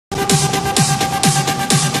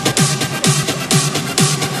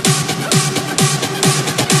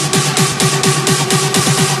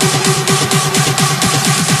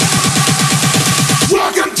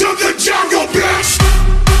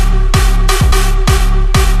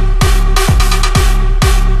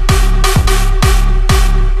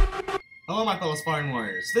Spartan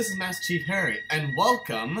Warriors, this is Masterchief Harry, and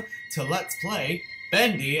welcome to Let's Play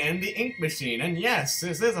Bendy and the Ink Machine. And yes,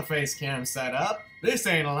 this is a face cam setup. This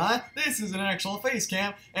ain't a lie, this is an actual face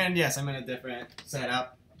cam, and yes, I'm in a different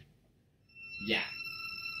setup. Yeah.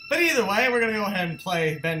 But either way, we're gonna go ahead and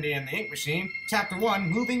play Bendy and the Ink Machine, Chapter 1,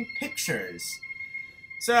 Moving Pictures.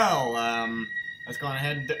 So, let's go on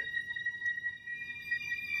ahead and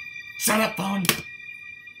shut up, phone!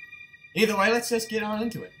 Either way, let's just get on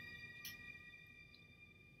into it.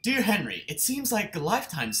 Dear Henry, it seems like a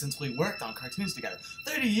lifetime since we worked on cartoons together.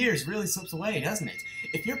 30 years really slips away, doesn't it?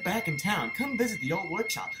 If you're back in town, come visit the old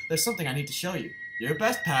workshop. There's something I need to show you. Your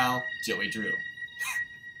best pal, Joey Drew.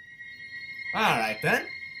 Alright then.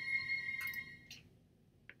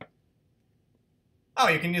 Oh,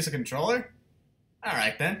 you can use a controller?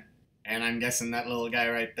 Alright then. And I'm guessing that little guy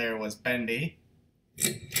right there was Bendy.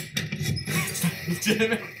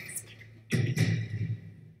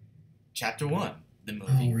 Chapter 1. The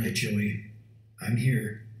movie. Alright, Joey. I'm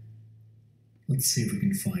here. Let's see if we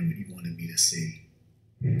can find what you wanted me to see.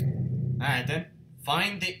 Alright then.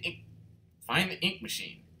 Find the ink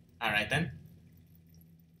machine. Alright then.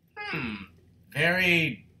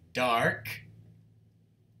 Very dark.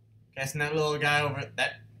 Guessing that little guy over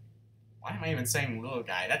that. Why am I even saying little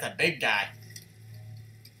guy? That's a big guy.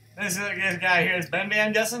 This guy here is Bendy,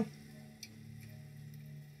 I'm guessing.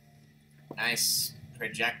 Nice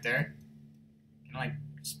projector. Can I, like,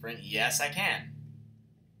 sprint? Yes, I can.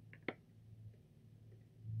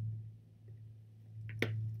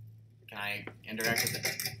 Can I interact with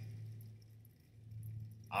it?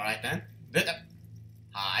 Alright then.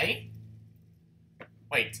 Hi?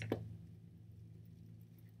 Wait.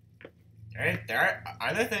 Are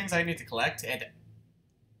there things I need to collect? And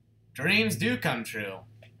dreams do come true.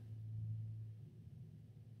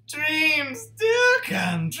 Dreams do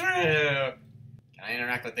come true! Can I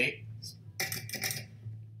interact with these?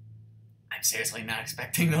 I'm seriously not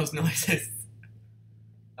expecting those noises.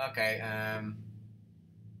 Okay,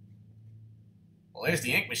 well, there's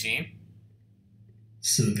the ink machine.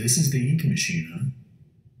 So this is the ink machine, huh?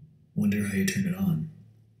 Wonder how you turn it on.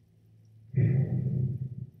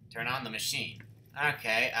 Turn on the machine.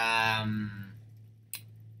 Okay, do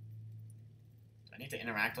I need to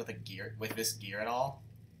interact with this gear at all?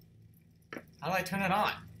 How do I turn it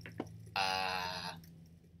on?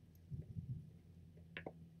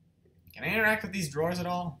 Can I interact with these drawers at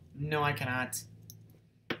all? No, I cannot.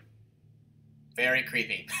 Very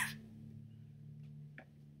creepy.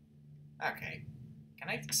 Okay.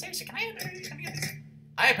 Seriously, can I enter any of these?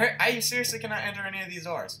 I seriously cannot enter any of these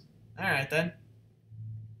doors. Alright then.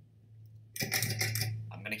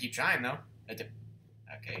 I'm gonna keep trying though.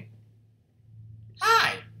 Okay.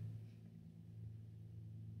 Hi!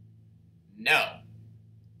 No.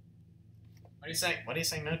 What are you saying? What are you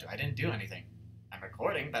saying no to? I didn't do anything. I'm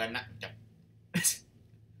recording, but I'm not.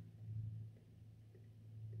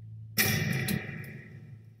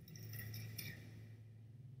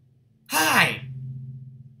 Hi!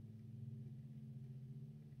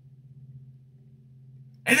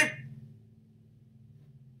 Is it?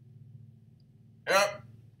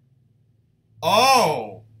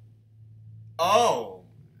 Oh! Oh!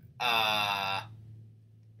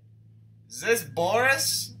 Is this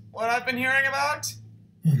Boris? What I've been hearing about?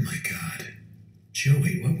 Oh my god.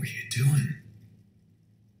 Joey, what were you doing?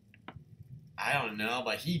 I don't know,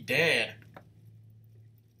 but he did.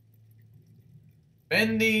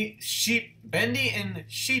 Bendy in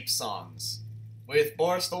Sheep Songs with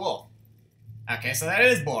Boris the Wolf. Okay, so that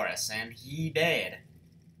is Boris, and he did.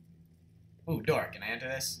 Ooh, door. Can I enter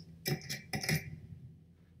this?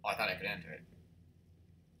 Oh, I thought I could enter it.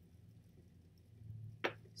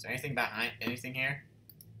 Is there anything here?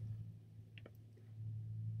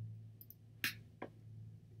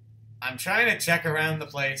 I'm trying to check around the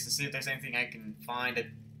place to see if there's anything I can find.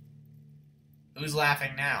 Who's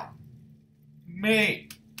laughing now? Me.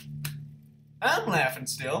 I'm laughing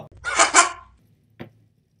still.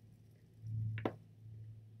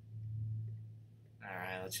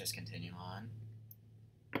 Alright, let's just continue on.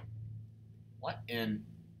 What in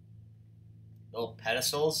little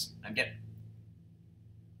pedestals? I'm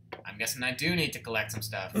guessing I do need to collect some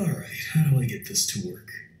stuff. Alright, how do I get this to work?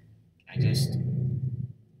 I can't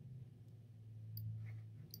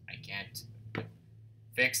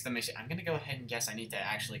fix the machine. I'm gonna go ahead and guess I need to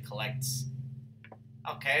actually collect.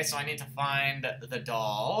 Okay, so I need to find the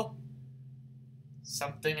doll.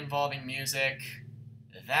 Something involving music.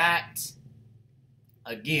 That.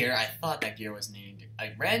 A gear. I thought that gear was needed.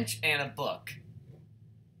 A wrench and a book.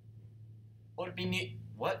 What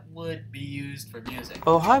would be used for music?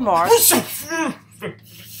 Oh, hi, Mark.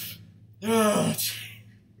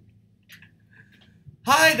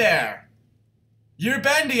 Hi there! You're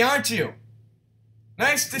Bendy, aren't you?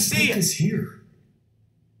 Nice to see you. Is here.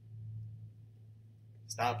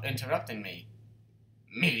 Stop interrupting me.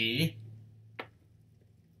 Me?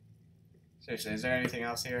 Seriously, is there anything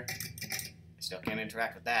else here? I still can't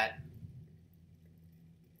interact with that.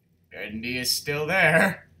 Bendy is still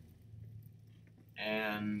there.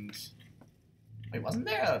 And... wait, wasn't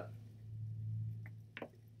there a... I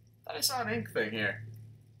thought I saw an ink thing here.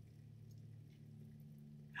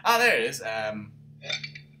 Oh, there it is.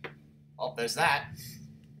 Oh, there's that.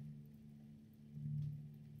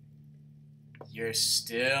 You're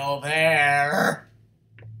still there.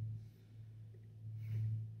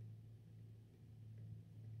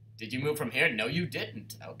 Did you move from here? No, you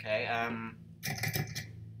didn't. Okay,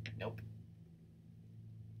 nope.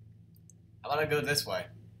 How about I go this way?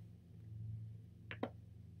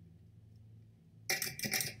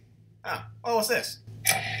 Oh, what was this?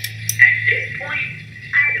 At this point,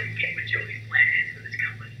 I don't get what Joey's plan is for this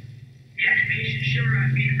company. The animation sure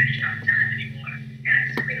aren't being finished on time anymore, and I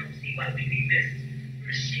simply don't see why we need this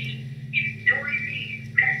machine. It's noisy, it's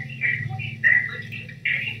messy, and who needs that much ink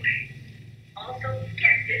anyway? Also,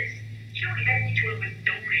 get this. Joey had each one of us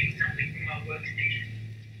donate something from our workstation.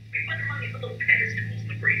 We put them on these little pedestals in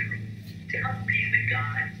the break room to help appease the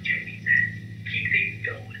gods, Joey says. Keep things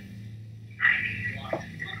going. I think he's lost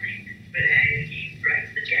his mind, but hey, he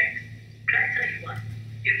writes the checks. But I tell you what,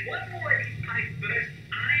 if one more of these pipes burst,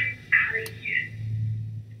 I'm out of here.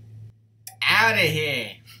 Out of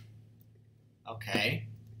here. Okay.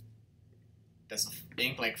 Does the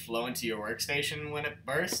ink like flow into your workstation when it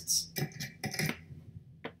bursts? This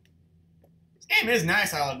game is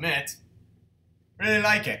nice, I'll admit. Really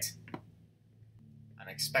like it. I'm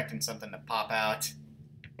expecting something to pop out.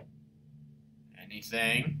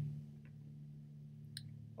 Anything?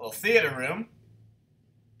 A little theater room.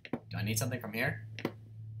 Do I need something from here?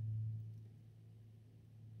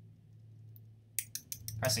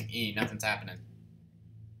 Pressing E, nothing's happening.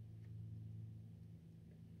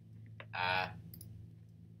 Turn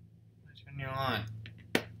you on.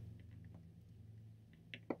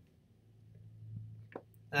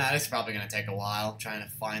 This is probably gonna take a while trying to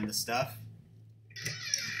find the stuff.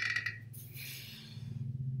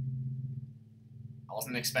 I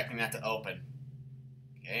wasn't expecting that to open.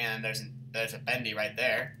 Okay, and there's a Bendy right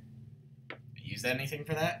there. Use anything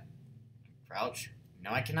for that? Crouch?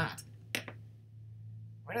 No, I cannot.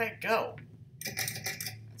 Where did I go?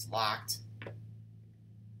 It's locked.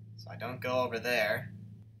 So I don't go over there.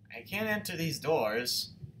 I can't enter these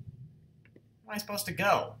doors. Where am I supposed to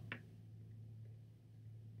go?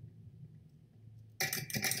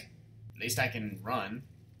 At least I can run.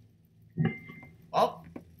 Well,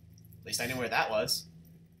 at least I knew where that was.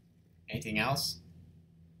 Anything else?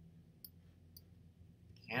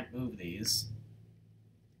 Can't move these.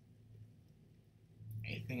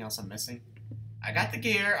 Anything else I'm missing? I got the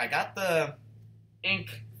gear, I got the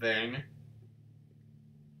ink thing.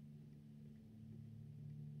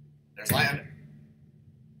 There's light under...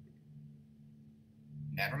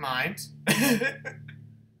 Never mind.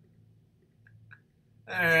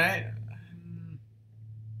 Alright.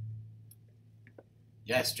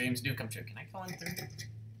 Yes, dreams do come true. Can I go in through?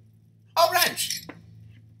 Oh, wrench!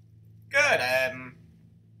 Good,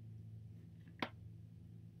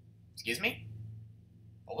 excuse me?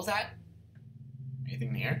 What was that? Anything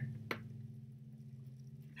in here?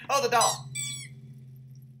 Oh, the doll!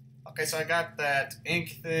 Okay, so I got that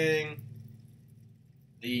ink thing,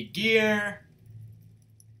 the gear,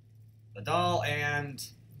 the doll, and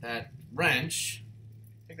that wrench.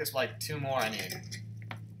 I think there's like 2 more I need.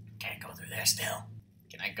 Can't go through there still.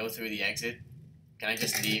 Can I go through the exit? Can I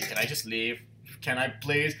just leave? Can I just leave? Can I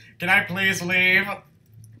please leave?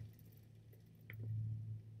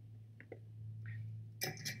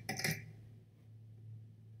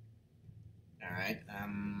 Alright,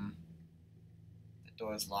 the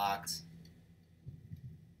door's locked.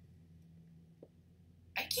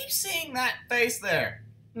 I keep seeing that face there.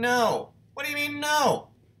 No. What do you mean,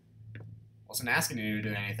 no? Wasn't asking you to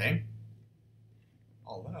do anything.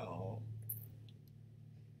 Hello.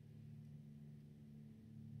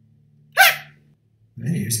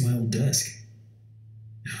 Hey, here's my old desk.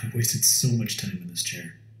 I wasted so much time in this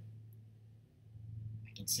chair.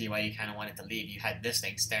 I can see why you kind of wanted to leave. You had this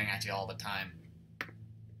thing staring at you all the time.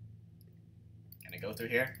 Can I go through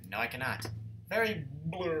here? No, I cannot. Very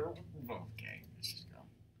blur. Okay, let's just go.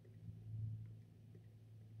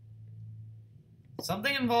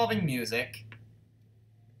 Something involving music.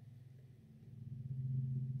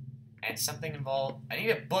 And something involved... I need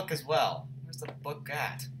a book as well. Where's the book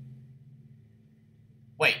at?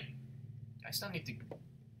 Wait. I still need to...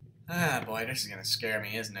 Ah, boy, this is gonna scare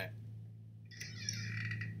me, isn't it?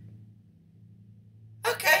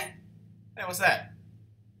 Okay. Hey, what's that?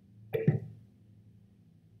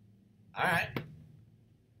 Alright.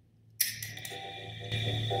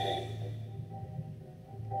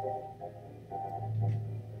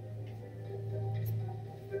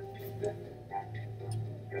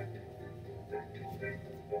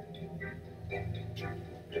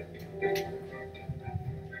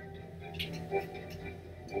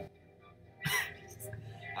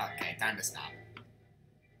 Okay, time to stop.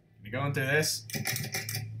 We going through this?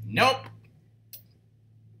 Nope.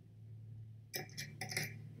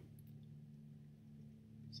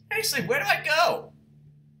 Seriously, where do I go?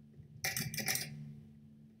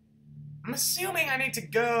 I'm assuming I need to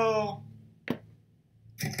go...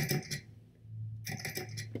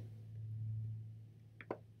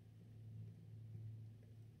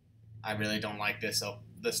 I really don't like this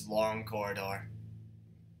long corridor.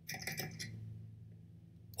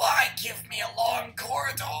 Why give me a long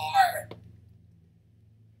corridor?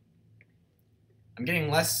 I'm getting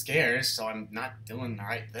less scares, so I'm not doing the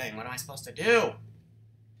right thing. What am I supposed to do?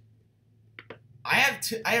 I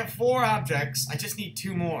have 4 objects. I just need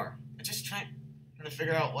 2 more. I'm just trying to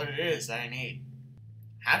figure out what it is that I need.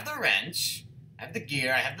 I have the wrench. I have the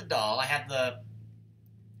gear. I have the doll. I have the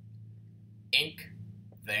ink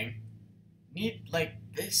thing. Need like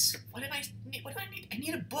this. What do I need? What do I need? I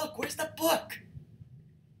need a book. Where's the book?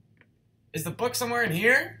 Is the book somewhere in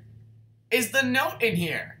here? Is the note in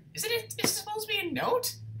here? Is it supposed to be a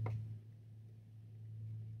note?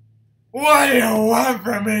 What do you want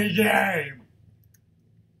from me, game?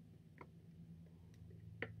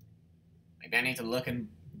 Maybe I need to look in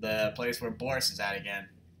the place where Boris is at again.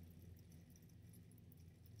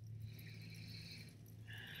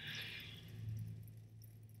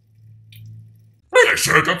 I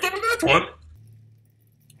should have jumped over that one.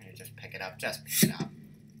 Just pick it up. Just pick it up.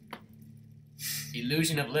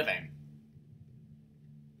 Illusion of living.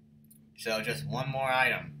 So just one more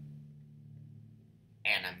item.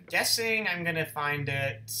 And I'm guessing I'm gonna find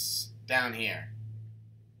it down here.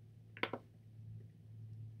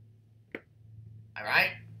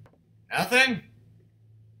 Alright? Nothing?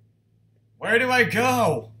 Where do I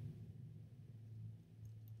go?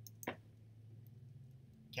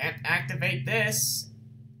 Can't activate this.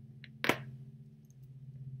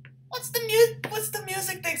 What's the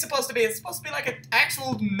music thing supposed to be? It's supposed to be like an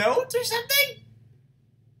actual note or something?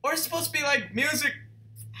 Or it's supposed to be like music?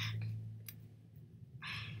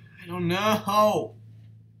 I don't know.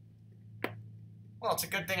 Well, it's a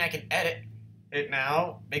good thing I can edit it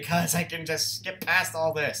now, because I can just skip past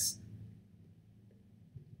all this.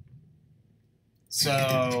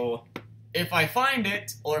 So, if I find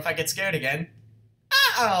it, or if I get scared again,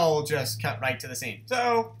 I'll just cut right to the scene.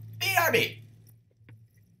 So, BRB.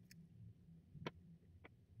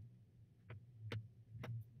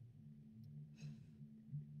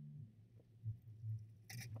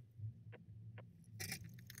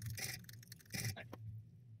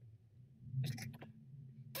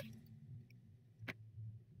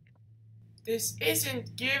 This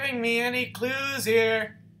isn't giving me any clues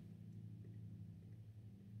here.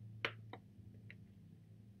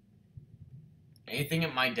 Anything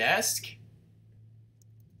at my desk?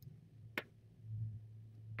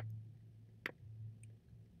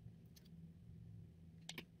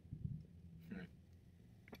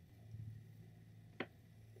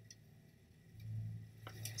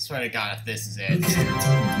 Swear to God, if this is it.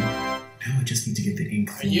 Now I just need to get the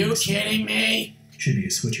ink. Are you kidding me? Should be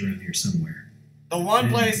a switch around here somewhere. The one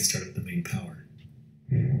And I can place... start up the main power.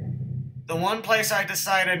 The one place I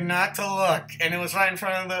decided not to look, and it was right in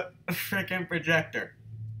front of the frickin' projector.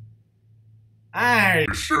 I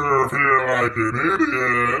Sure feel like an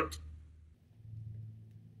idiot.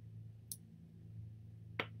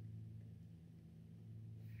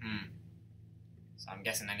 So I'm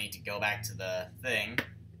guessing I need to go back to the thing.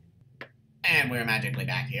 And we're magically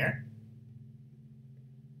back here.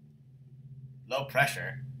 Low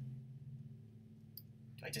pressure.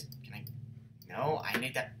 Do I just... Can I... No, I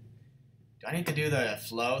need that... Do I need to do the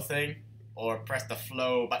flow thing? Or press the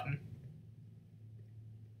flow button?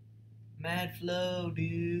 Mad flow,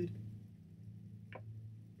 dude.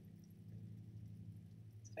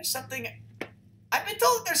 There's something... I've been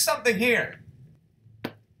told there's something here.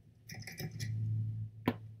 I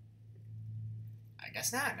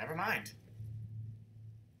guess not, never mind.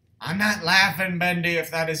 I'm not laughing, Bendy, if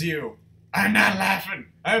that is you. I'm not laughing.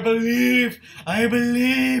 I believe. I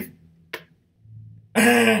believe.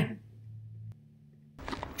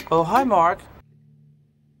 Oh, hi, Mark.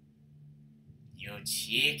 You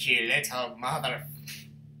cheeky little mother...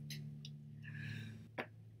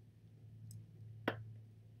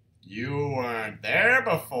 You weren't there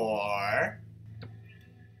before.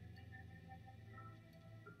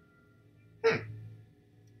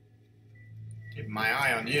 Keep my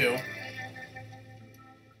eye on you.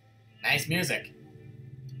 Nice music.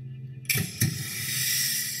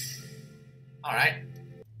 Alright.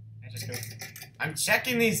 I'm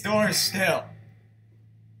checking these doors still.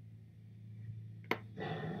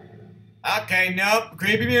 Okay, nope.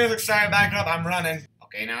 Creepy music started back up. I'm running.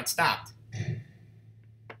 Okay, now it stopped.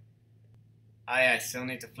 Oh yeah, I still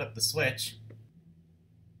need to flip the switch.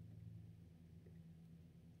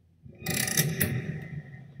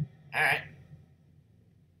 Alright.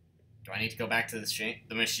 Do I need to go back to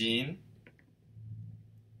the machine?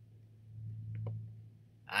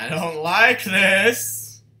 I don't like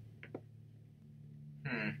this.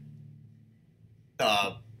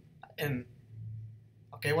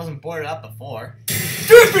 Okay, it wasn't boarded up before.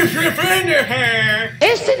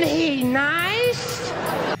 Isn't he nice?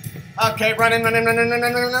 Okay, run.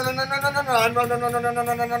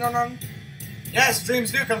 Yes,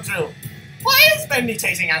 dreams do come true. Why is Bendy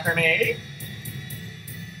chasing after me?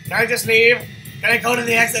 Can I just leave? Can I go to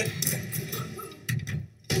the exit?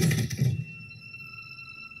 Did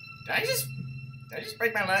I just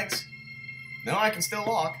break my legs? No, I can still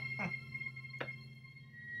walk. Huh.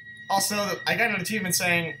 Also, I got an achievement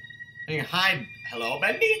saying, hi, hello,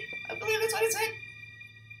 Bendy? I believe that's what it said.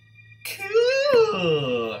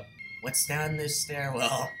 Cool. What's down this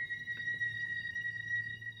stairwell?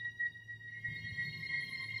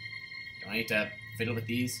 Do I need to fiddle with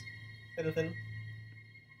these? Fiddle.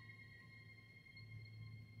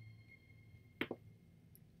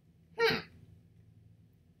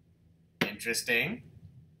 Interesting.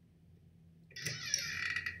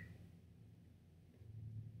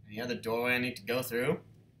 Any other doorway I need to go through?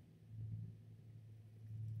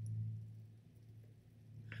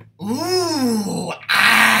 Ooh,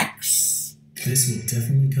 axe! This will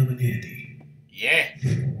definitely come in handy. Yeah.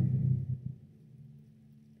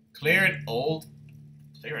 Clear an old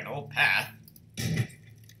path.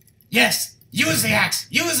 Yes! Use the axe!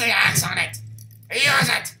 Use the axe on it! Use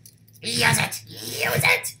it! Use it! Use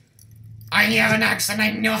it! I have an axe and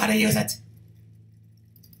I know how to use it!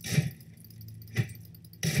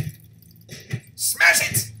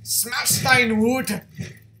 Smash it! Smash thine wood!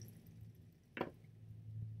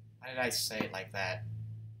 Why did I say it like that?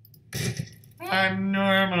 I'm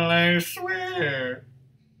normal, I swear.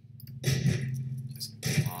 Just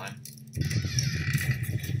come on.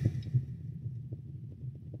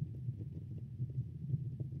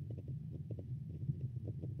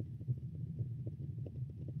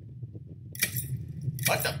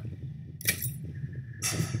 What the?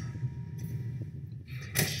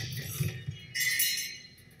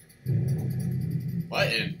 What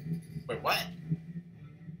in? Wait, what?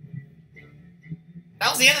 That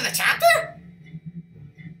was the end of the chapter?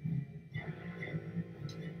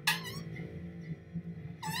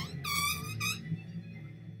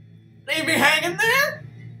 Leave me hanging there?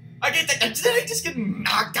 Did I just get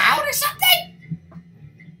knocked out or something?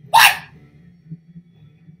 What?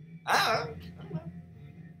 I don't know.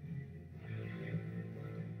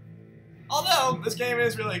 Although, this game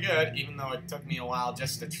is really good, even though it took me a while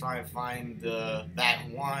just to try and find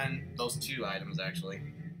those two items actually.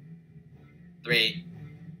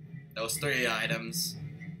 Those three items.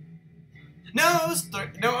 No, it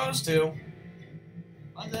was two.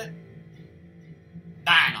 Was it?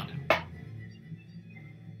 I don't know.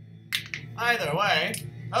 Either way,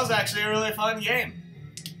 that was actually a really fun game.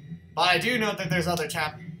 But I do note that there's other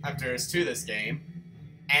chapters to this game,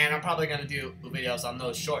 and I'm probably going to do videos on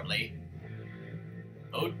those shortly.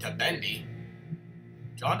 Ode to Bendy.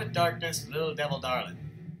 Drawn to Darkness, Little Devil Darling.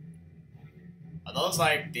 Are those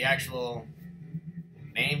like the actual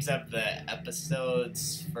names of the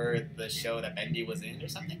episodes for the show that Bendy was in or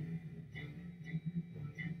something?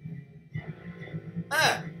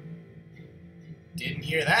 Huh. Didn't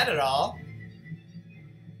hear that at all.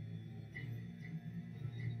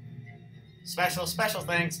 Special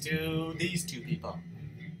thanks to these two people.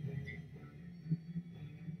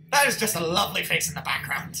 That is just a lovely face in the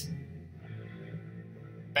background.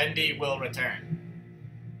 Bendy will return.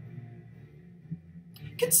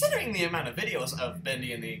 Considering the amount of videos of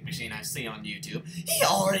Bendy and the Ink Machine I see on YouTube, he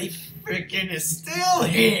already freaking is still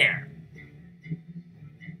here!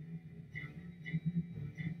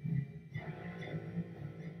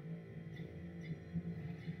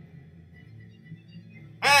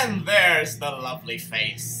 And there's the lovely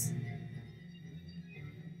face.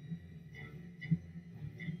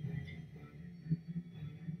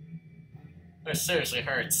 This seriously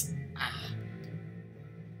hurts.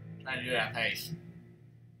 Trying to do that face.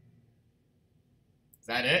 Is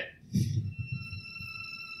that it?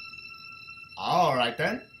 Alright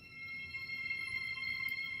then.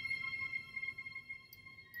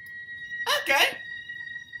 Okay.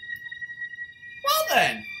 Well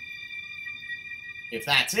then. If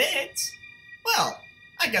that's it, well,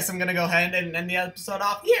 I guess I'm gonna go ahead and end the episode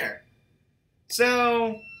off here.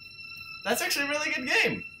 So, that's actually a really good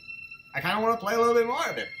game. I kind of want to play a little bit more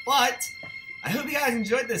of it, but I hope you guys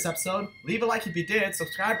enjoyed this episode. Leave a like if you did,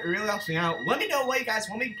 subscribe, it really helps me out. Let me know what you guys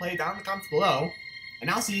want me to play down in the comments below, and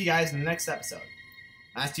I'll see you guys in the next episode.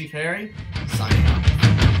 Masterchief Harry, signing off.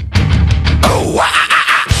 Oh, wow.